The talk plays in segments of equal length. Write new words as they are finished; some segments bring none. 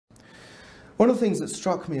One of the things that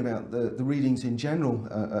struck me about the readings in general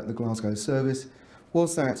at the Glasgow service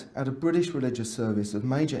was that at a British religious service of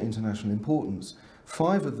major international importance,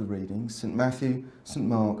 5 of the readings, St Matthew, St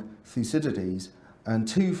Mark, Thucydides, and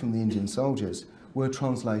 2 from the Indian soldiers, were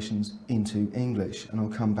translations into English, and I'll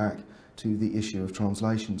come back to the issue of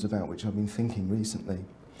translations about which I've been thinking recently.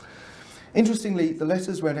 Interestingly, the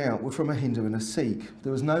letters read out were from a Hindu and a Sikh.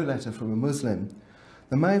 There was no letter from a Muslim.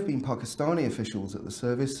 There may have been Pakistani officials at the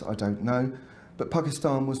service, I don't know, but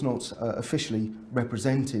Pakistan was not officially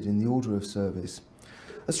represented in the order of service.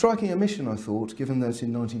 A striking omission, I thought, given that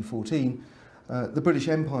in 1914, the British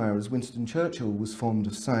Empire, as Winston Churchill was fond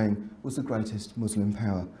of saying, was the greatest Muslim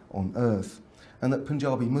power on earth, and that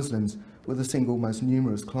Punjabi Muslims were the single most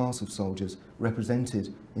numerous class of soldiers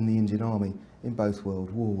represented in the Indian Army in both world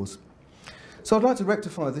wars. So I'd like to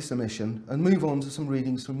rectify this omission and move on to some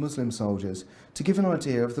readings from Muslim soldiers to give an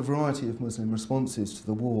idea of the variety of Muslim responses to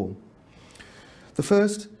the war. The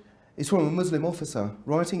first is from a Muslim officer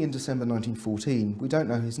writing in December 1914. We don't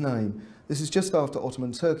know his name. This is just after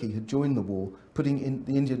Ottoman Turkey had joined the war, putting in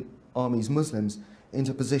the Indian Army's Muslims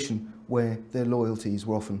into a position where their loyalties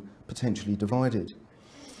were often potentially divided.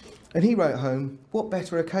 And he wrote home, "What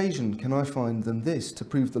better occasion can I find than this to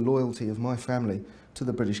prove the loyalty of my family to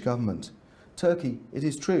the British government? Turkey, it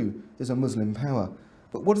is true, is a Muslim power,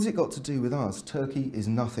 but what has it got to do with us? Turkey is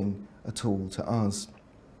nothing at all to us."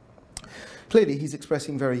 Clearly, he's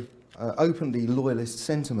expressing very openly loyalist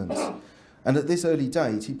sentiments, and at this early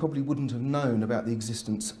date, he probably wouldn't have known about the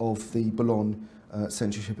existence of the Boulogne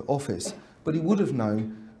censorship office, but he would have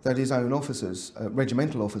known that his own officers,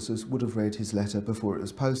 regimental officers, would have read his letter before it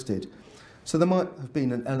was posted. So there might have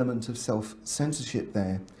been an element of self-censorship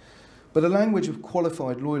there. But a language of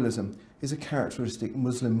qualified loyalism is a characteristic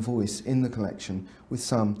Muslim voice in the collection, with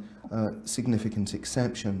some significant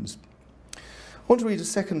exceptions. I want to read a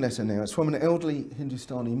second letter now. It's from an elderly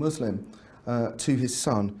Hindustani Muslim to his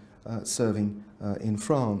son serving in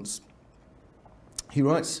France. He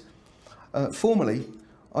writes, "Formerly,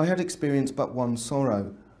 I had experienced but one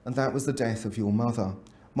sorrow, and that was the death of your mother.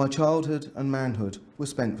 My childhood and manhood were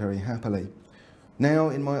spent very happily. Now,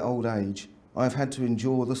 in my old age, I have had to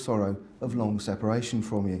endure the sorrow of long separation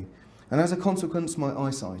from you, and as a consequence, my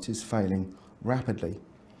eyesight is failing rapidly.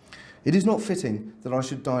 It is not fitting that I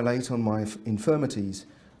should dilate on my infirmities,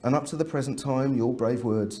 and up to the present time, your brave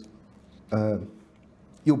words of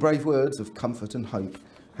comfort and hope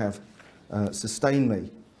have sustained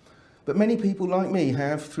me. But many people like me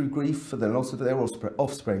have, through grief for the loss of their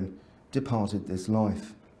offspring, departed this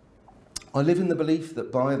life. I live in the belief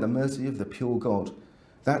that by the mercy of the pure God,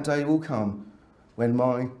 that day will come when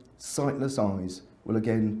my sightless eyes will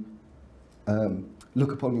again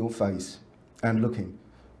look upon your face, and looking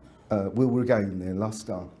will regain their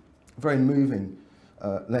lustre." A very moving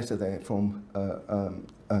letter there from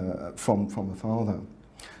a father.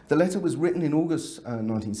 The letter was written in August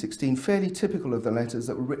 1916, fairly typical of the letters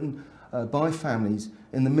that were written by families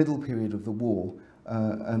in the middle period of the war,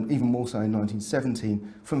 and even more so in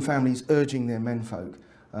 1917, from families urging their menfolk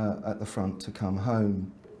at the front to come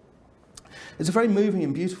home. It's a very moving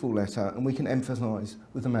and beautiful letter, and we can empathise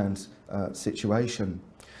with the man's situation.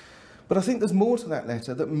 But I think there's more to that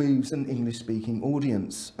letter that moves an English-speaking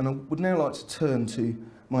audience, and I would now like to turn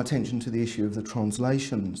my attention to the issue of the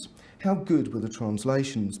translations. How good were the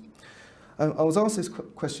translations? I was asked this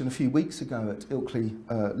question a few weeks ago at Ilkley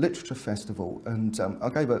Literature Festival, and I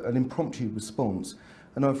gave an impromptu response,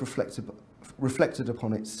 and I've reflected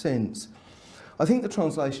upon it since. I think the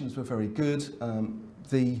translations were very good.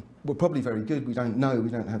 Were probably very good. We don't know. We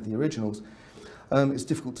don't have the originals. It's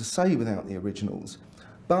difficult to say without the originals.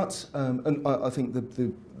 But and I think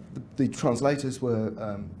the translators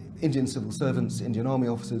were Indian civil servants, Indian Army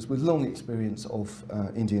officers with long experience of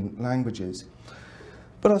Indian languages.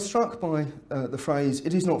 But I was struck by the phrase,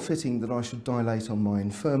 "It is not fitting that I should dilate on my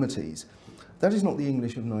infirmities." That is not the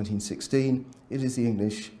English of 1916. It is the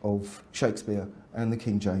English of Shakespeare and the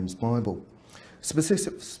King James Bible.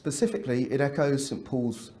 Specifically, it echoes St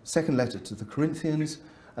Paul's second letter to the Corinthians,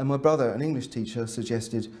 and my brother, an English teacher,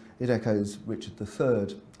 suggested it echoes Richard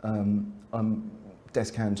III. I'm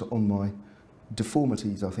descant on my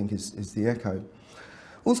deformities, I think, is the echo.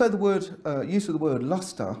 Also, the use of the word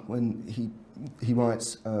lustre, when he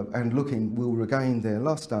writes, "and looking will regain their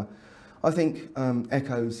lustre," I think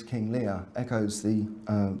echoes King Lear, echoes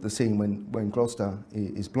the scene when Gloucester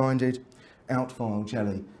is blinded. "Out, vile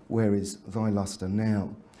jelly, where is thy lustre now?"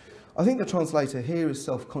 I think the translator here is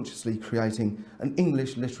self-consciously creating an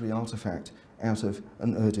English literary artefact out of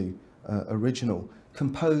an Urdu original,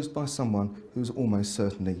 composed by someone who's almost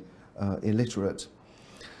certainly illiterate.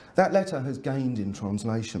 That letter has gained in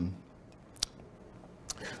translation.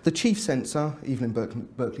 The chief censor, Evelyn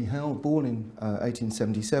Berkeley Howell, born in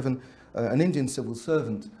 1877, an Indian civil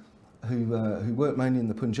servant who worked mainly in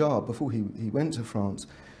the Punjab before he went to France,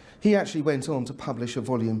 he actually went on to publish a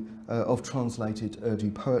volume of translated Urdu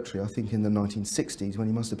poetry, I think in the 1960s, when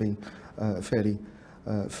he must have been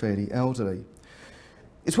fairly elderly.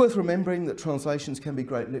 It's worth remembering that translations can be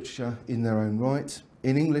great literature in their own right.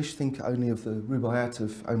 In English, think only of the Rubaiyat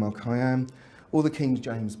of Omar Khayyam or the King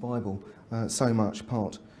James Bible, so much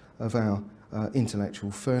part of our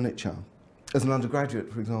intellectual furniture. As an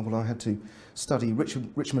undergraduate, for example, I had to study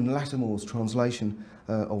Richmond Lattimore's translation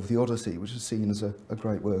of the Odyssey, which is seen as a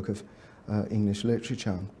great work of English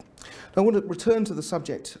literature. Now, I want to return to the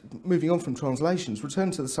subject, moving on from translations,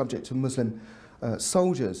 return to the subject of Muslim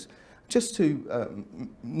soldiers, just to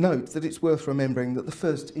note that it's worth remembering that the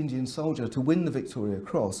first Indian soldier to win the Victoria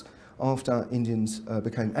Cross after Indians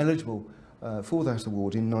became eligible for that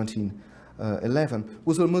award in 1911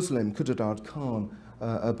 was a Muslim, Khudadad Khan,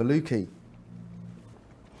 a Baluchi.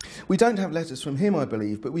 We don't have letters from him, I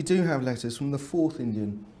believe, but we do have letters from the fourth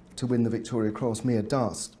Indian to win the Victoria Cross, Mir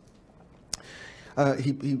Dast.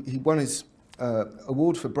 He won his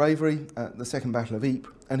award for bravery at the Second Battle of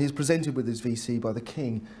Ypres, and he's presented with his VC by the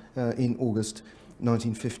King in August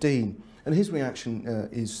 1915. And his reaction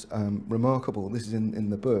is remarkable. This is in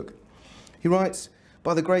the book. He writes,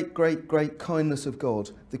 "By the great kindness of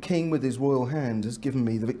God, the King with his royal hand has given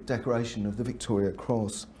me the decoration of the Victoria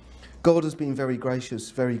Cross. God has been very gracious,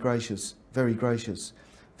 very gracious, very gracious,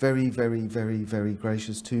 very, very, very, very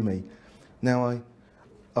gracious to me. Now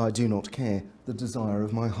I do not care. The desire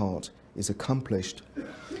of my heart is accomplished."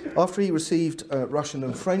 After he received Russian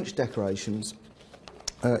and French decorations,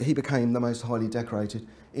 he became the most highly decorated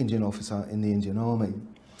Indian officer in the Indian Army.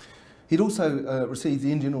 He'd also received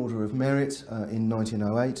the Indian Order of Merit in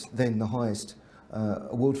 1908, then the highest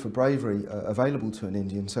award for bravery available to an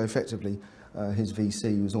Indian, so effectively his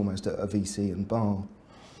VC was almost a VC and bar.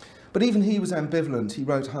 But even he was ambivalent. He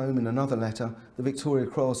wrote home in another letter, "The Victoria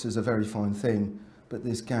Cross is a very fine thing, but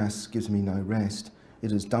this gas gives me no rest.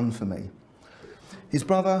 It is done for me." His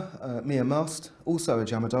brother, Mir Dast, also a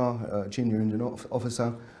Jamadar, junior Indian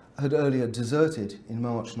officer, had earlier deserted in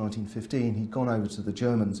March 1915. He'd gone over to the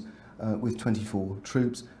Germans with 24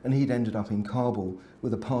 troops, and he'd ended up in Kabul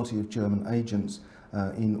with a party of German agents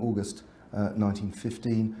in August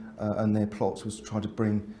 1915, and their plot was to try to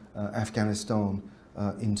bring Afghanistan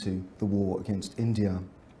into the war against India.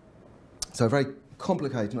 So very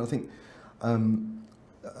complicated, and I think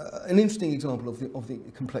an interesting example of the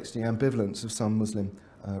complexity and ambivalence of some Muslim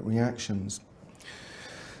reactions.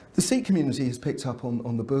 The Sikh community has picked up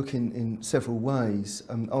on the book in several ways.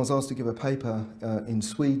 I was asked to give a paper in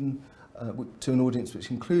Sweden to an audience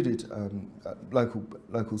which included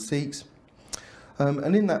local Sikhs.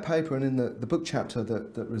 And in that paper and in the book chapter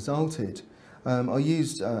that resulted, I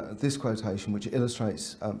used this quotation which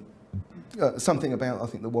illustrates something about, I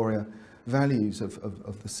think, the warrior values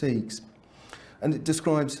of the Sikhs. And it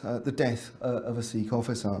describes the death of a Sikh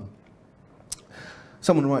officer.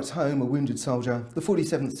 Someone writes home, a wounded soldier. The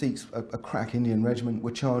 47th Sikhs, a crack Indian regiment, were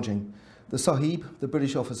charging. The Sahib, the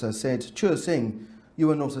British officer, said, "Chur Singh, you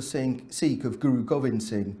are not a Sikh of Guru Gobind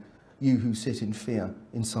Singh, you who sit in fear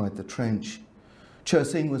inside the trench." Chur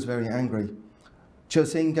Singh was very angry. Chur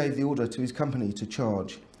Singh gave the order to his company to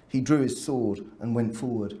charge. He drew his sword and went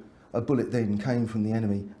forward. A bullet then came from the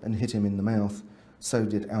enemy and hit him in the mouth. So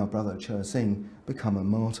did our brother Chur Singh become a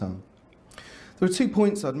martyr. There are 2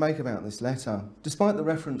 points I'd make about this letter. Despite the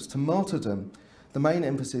reference to martyrdom, the main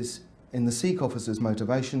emphasis in the Sikh officer's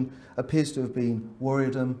motivation appears to have been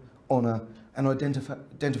warriordom, honour and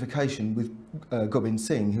identification with Gobind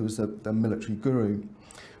Singh, who was the military guru,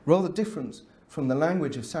 rather different from the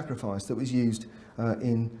language of sacrifice that was used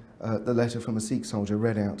in the letter from a Sikh soldier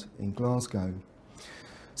read out in Glasgow.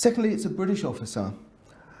 Secondly, it's a British officer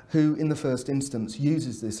who, in the first instance,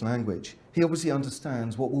 uses this language. He obviously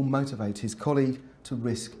understands what will motivate his colleague to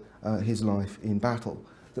risk his life in battle,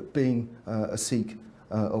 that being a Sikh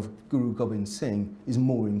of Guru Gobind Singh is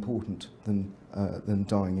more important than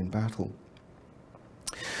dying in battle.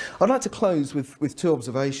 I'd like to close with 2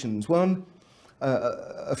 observations. One,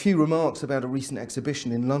 a few remarks about a recent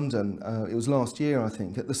exhibition in London. It was last year, I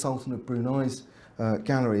think, at the Sultan of Brunei's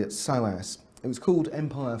gallery at SOAS. It was called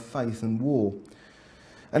Empire, Faith and War.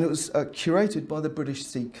 And it was curated by the British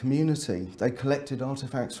Sikh community. They collected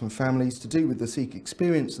artefacts from families to do with the Sikh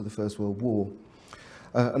experience of the First World War.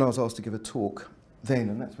 And I was asked to give a talk then,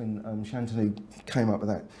 and that's when Shantanu came up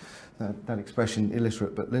with that expression,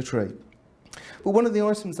 illiterate but literary. But one of the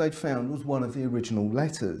items they'd found was one of the original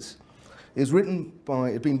letters. It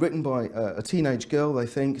had been written by a teenage girl, they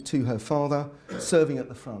think, to her father, serving at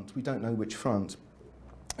the front. We don't know which front.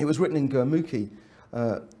 It was written in Gurmukhi,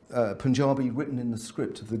 Punjabi, written in the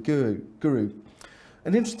script of the Guru.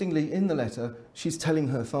 And interestingly, in the letter, she was telling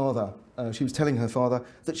her father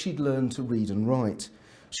that she'd learned to read and write.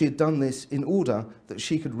 She had done this in order that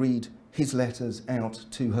she could read his letters out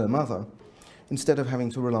to her mother, instead of having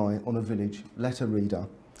to rely on a village letter reader.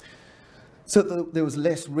 So that there was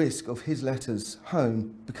less risk of his letters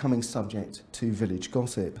home becoming subject to village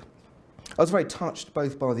gossip. I was very touched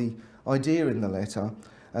both by the idea in the letter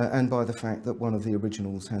and by the fact that one of the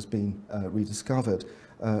originals has been rediscovered.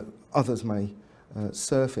 Others may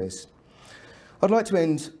surface. I'd like to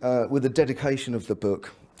end with a dedication of the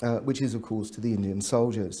book, which is, of course, to the Indian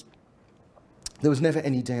soldiers. There was never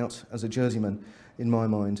any doubt, as a Jerseyman, in my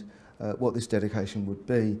mind, what this dedication would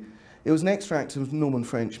be. It was an extract of Norman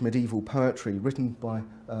French medieval poetry written by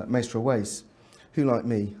Maistre Wace, who, like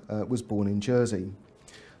me, was born in Jersey.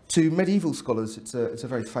 To medieval scholars, it's a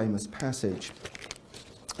very famous passage,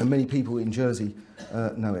 and many people in Jersey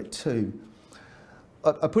know it too.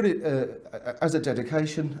 I put it as a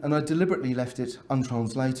dedication, and I deliberately left it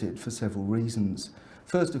untranslated for several reasons.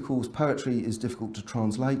 First, of course, poetry is difficult to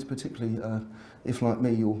translate, particularly if, like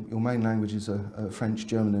me, your main languages are French,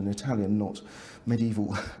 German and Italian, not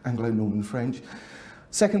medieval Anglo-Norman French.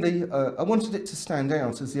 Secondly, I wanted it to stand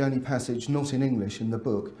out as the only passage not in English in the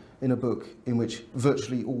book, in a book in which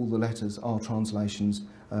virtually all the letters are translations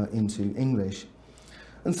into English.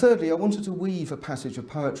 And thirdly, I wanted to weave a passage of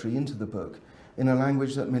poetry into the book in a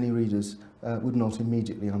language that many readers would not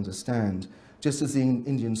immediately understand, just as the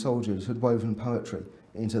Indian soldiers had woven poetry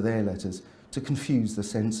into their letters to confuse the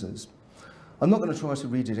censors. I'm not going to try to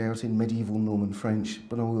read it out in medieval Norman French,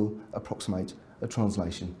 but I will approximate a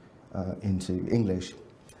translation into English.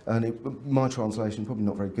 And my translation, probably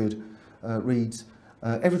not very good, reads,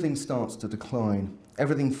 everything starts to decline,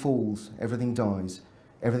 everything falls, everything dies,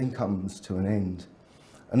 everything comes to an end.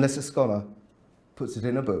 Unless a scholar puts it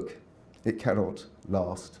in a book, it cannot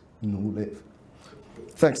last nor live.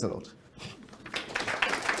 Thanks a lot.